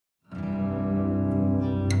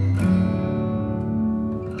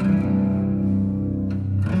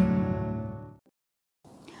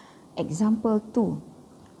Example 2.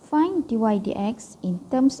 Find dy dx in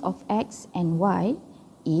terms of x and y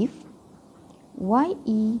if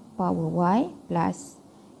ye power y plus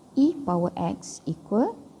e power x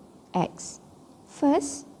equal x.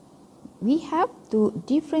 First, we have to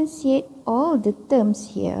differentiate all the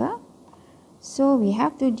terms here. So we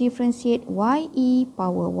have to differentiate ye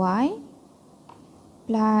power y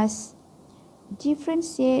plus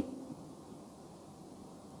differentiate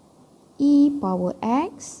e power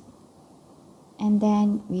x, and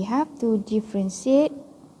then we have to differentiate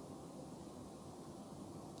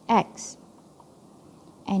x.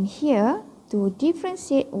 And here, to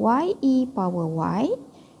differentiate ye power y,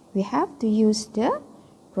 we have to use the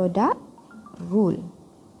product rule.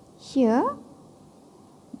 Here,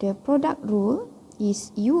 the product rule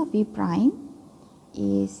is uv prime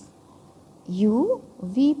is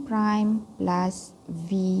uv prime plus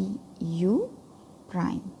vu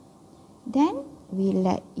prime. Then we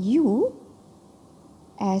let u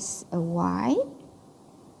as a y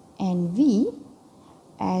and v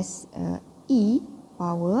as a e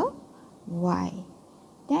power y.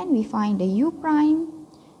 Then we find the u prime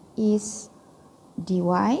is dy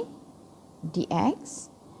dx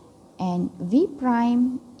and v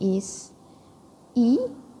prime is e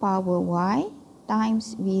power y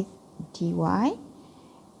times with dy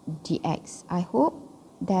dx. I hope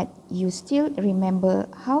that you still remember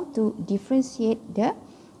how to differentiate the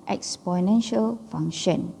exponential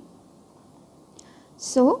function.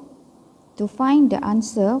 So, to find the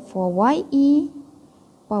answer for ye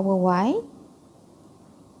power y,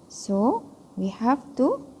 so we have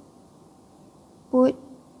to put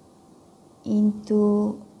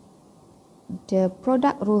into the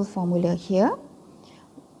product rule formula here.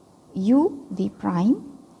 uv prime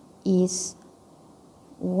is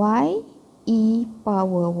ye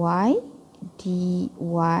power y dy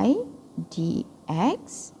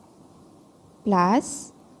dx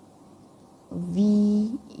plus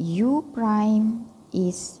vu prime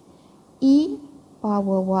is e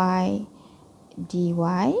power y dy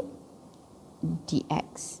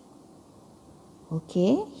dx.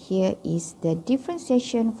 Okay, here is the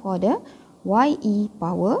differentiation for the ye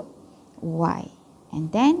power y.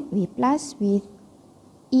 And then we plus with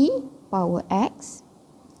e power x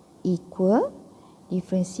equal,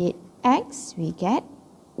 differentiate x, we get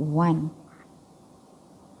 1.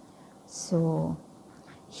 So,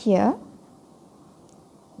 here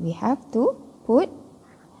we have to put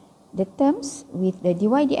the terms with the dy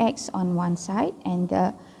dx on one side and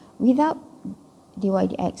the without dy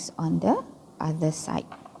dx on the other side.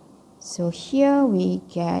 So, here we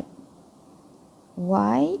get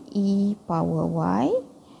ye power y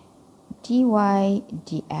dy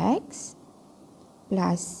dx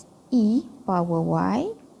plus e power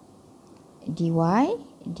y dy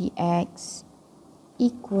dx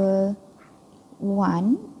equal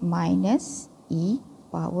 1 minus e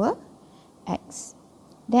power x.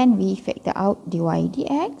 Then we factor out dy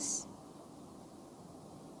dx.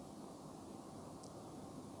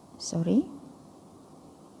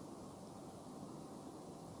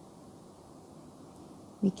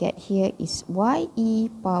 We get here is ye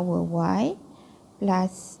power y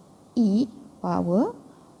plus e power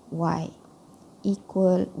y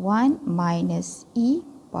equal 1 minus e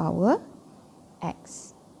power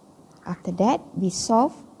x. After that, we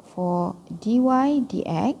solve for dy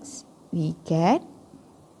dx. We get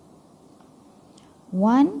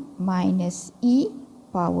 1 minus e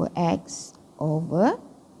power x over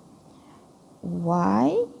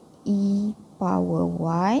ye power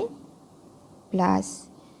y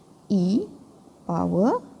plus e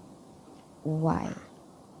power y.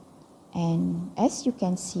 And as you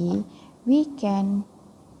can see, we can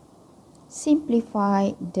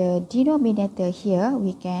simplify the denominator here.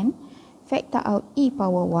 We can factor out e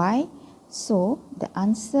power y. So, the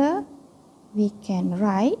answer we can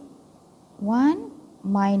write 1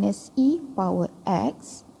 minus e power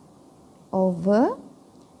x over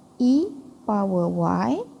e power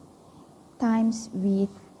y times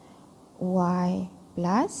with y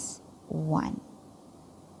plus 1.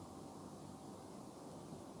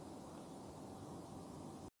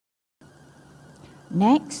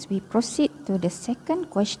 Next, we proceed to the second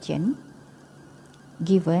question.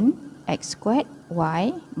 Given x squared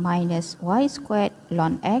y minus y squared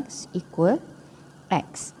ln x equal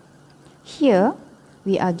x. Here,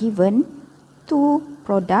 we are given two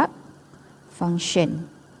product function.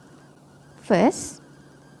 First,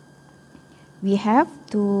 we have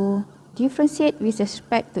to differentiate with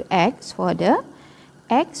respect to x for the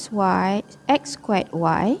x squared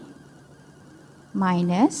y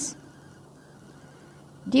minus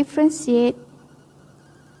differentiate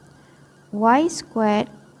y squared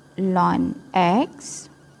ln x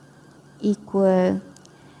equal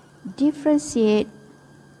differentiate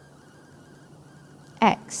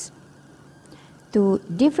x. To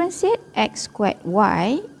differentiate x squared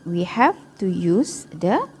y, we have to use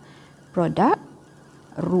the product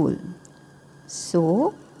rule.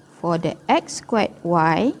 So, for the x squared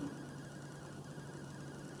y,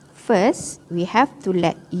 first we have to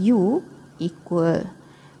let u equal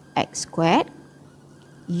x squared.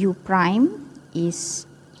 U prime is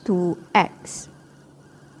 2x.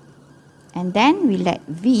 And then we let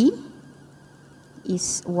v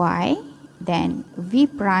is y, then v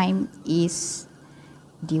prime is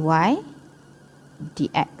dy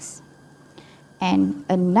dx. And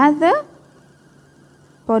another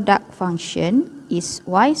product function is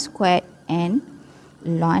y squared and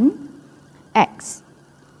ln x.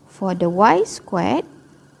 For the y squared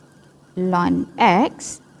ln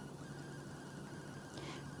x,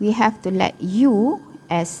 we have to let u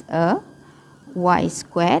as a y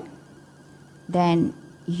squared, then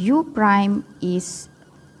u prime is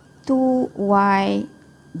 2y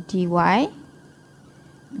dy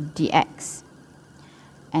dx.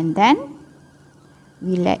 And then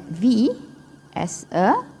we let v as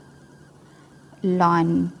a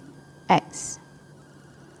ln x.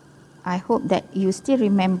 I hope that you still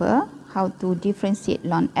remember how to differentiate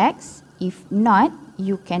ln x. If not,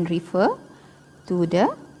 you can refer to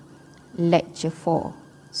the lecture 4.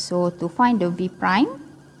 So to find the v prime,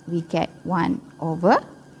 we get 1 over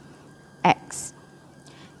x.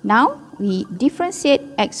 Now we differentiate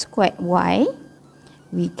x squared y,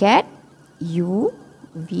 we get u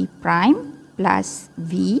v prime plus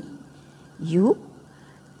v u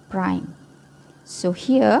prime. So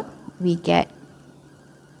here we get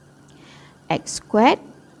x squared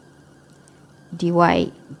dy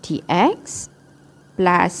dx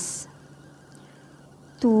plus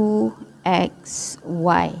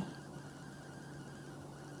 2xy.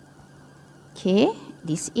 Okay,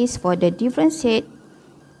 this is for the differentiate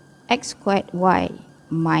x squared y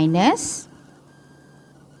minus,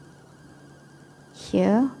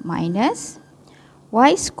 here minus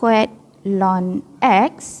y squared ln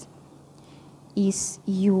x is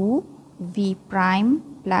u v prime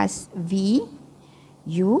plus v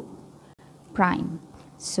u prime.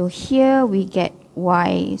 So here we get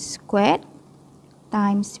y squared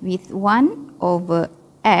times with 1 over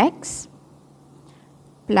x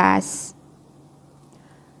plus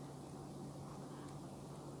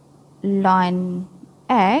ln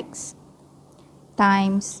x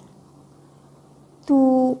times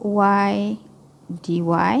 2y dy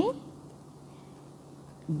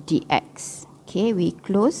dx. Okay, we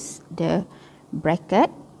close the bracket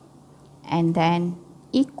and then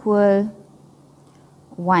equal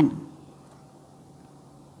 1.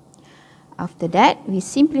 After that, we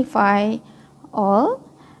simplify all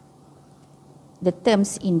the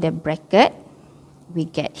terms in the bracket. We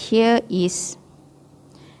get here is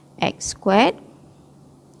x squared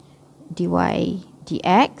dy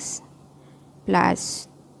dx plus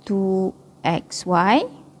 2xy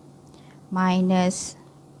minus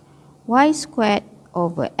y squared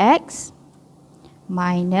over x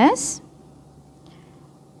minus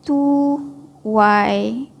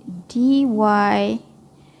 2y dy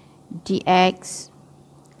dx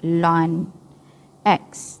ln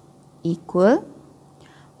x equal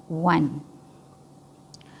 1.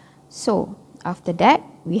 So after that,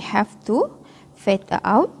 we have to factor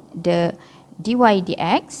out the dy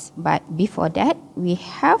dx, but before that we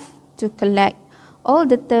have to collect all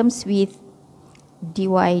the terms with dy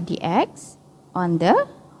dx on the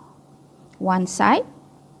one side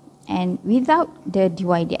and without the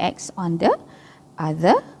dy dx on the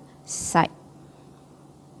other side.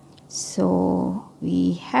 So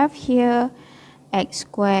we have here x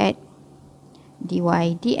squared dy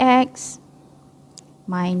dx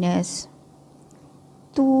minus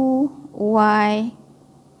 2y,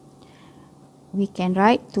 we can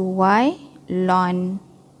write 2y ln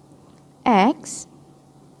x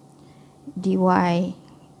dy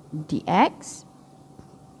dx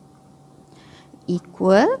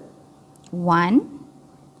equal 1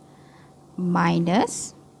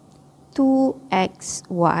 minus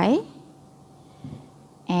 2xy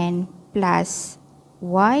and plus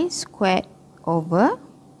y squared over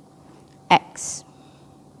x.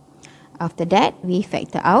 After that, we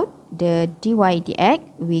factor out the dy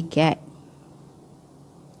dx, we get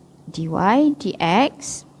dy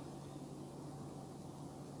dx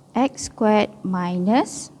x squared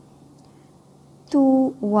minus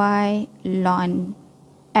 2y ln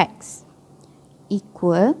x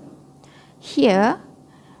equal, here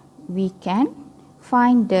we can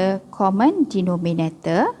find the common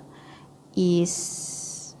denominator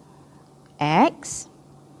is x,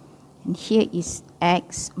 and here is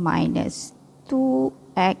x minus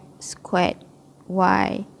 2x squared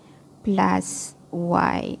y plus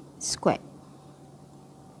y squared.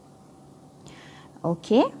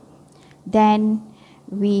 Okay, then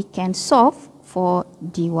we can solve for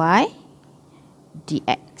dy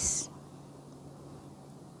dx.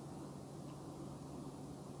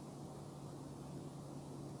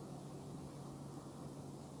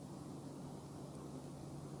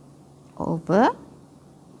 Over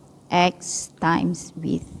x times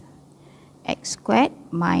with x squared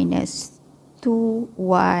minus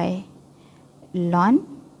 2y ln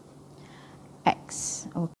x.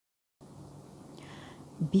 Okay.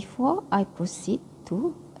 Before I proceed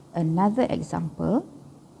to another example,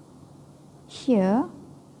 here,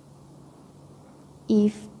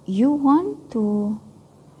 if you want to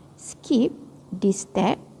skip this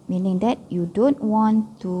step, meaning that you don't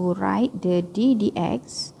want to write the d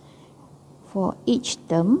dx for each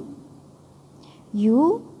term,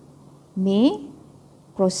 you may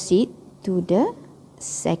proceed to the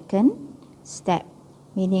second step,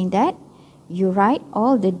 meaning that you write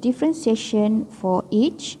all the differentiation for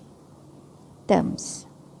each terms.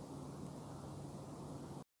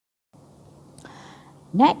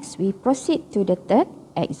 Next, we proceed to the third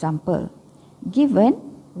example. Given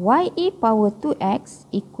y power 2x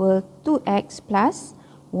equal 2x plus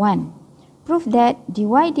 1. Prove that dy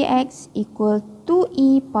dx equal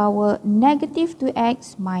 2e power negative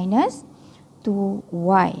 2x minus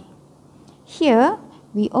 2y. Here,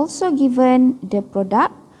 we also given the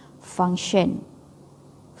product function.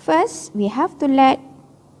 First, we have to let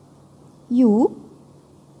u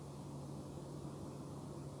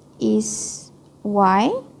is y,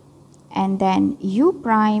 and then u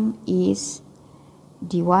prime is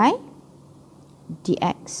dy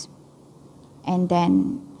dx, and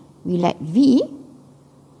then we let v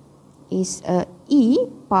is e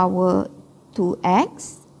power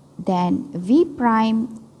 2x, then v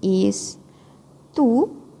prime is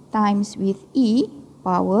 2 times with e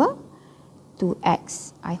power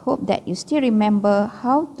 2x. I hope that you still remember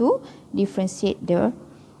how to differentiate the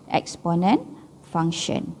exponent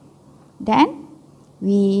function. Then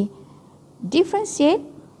we differentiate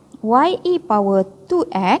y power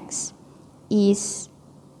 2x is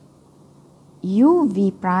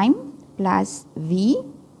uv prime plus v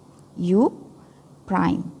u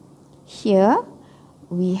prime. Here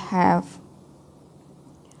we have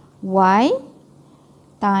y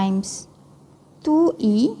times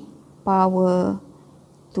 2e power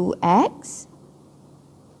 2x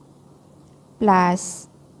plus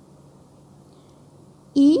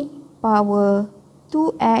e power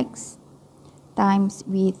 2x times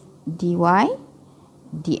with dy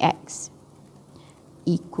dx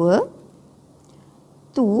equal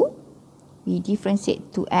 2, we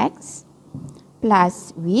differentiate 2x,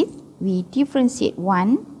 plus with, we differentiate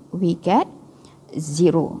 1, we get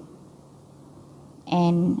 0.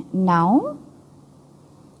 And now,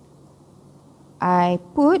 I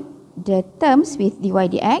put the terms with dy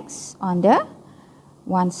dx on the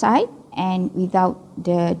one side and without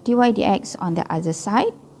the dy dx on the other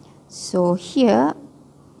side. So here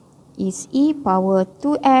is e power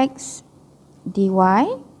 2x dy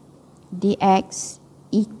dx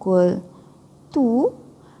equal 2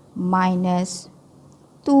 minus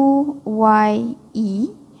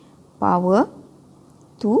 2ye power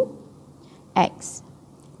 2x.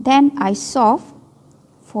 Then I solve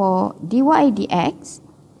for dy dx.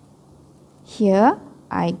 Here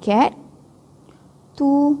I get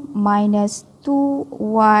 2 minus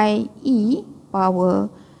 2ye power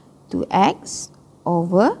 2x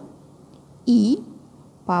over e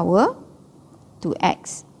power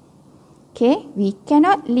 2x. Okay, we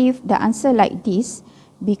cannot leave the answer like this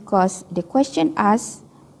because the question asks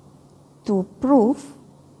to prove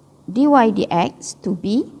dy dx to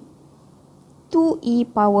be 2e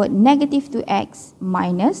power negative 2x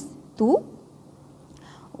minus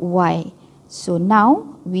 2y. So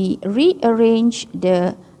now we rearrange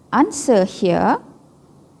the answer here.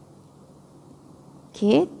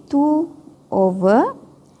 Okay, 2 over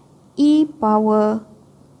e power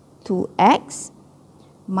 2x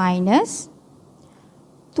minus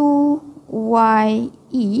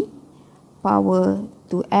 2ye power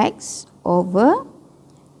 2x over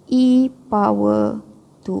e power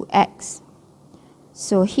 2x.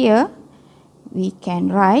 So here we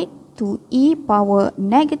can write 2e power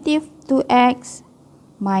negative 2x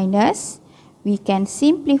minus, we can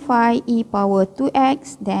simplify e power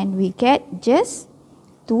 2x, then we get just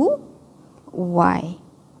 2y.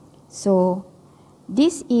 So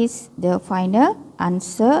this is the final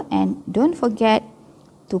answer, and don't forget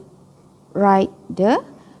to write the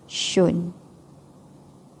shown.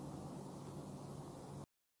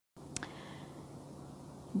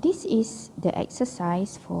 This is the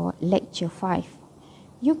exercise for lecture 5.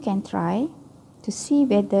 You can try to see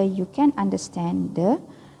whether you can understand the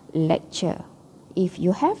lecture. If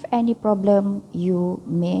you have any problem, you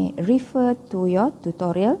may refer to your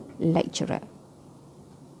tutorial lecturer.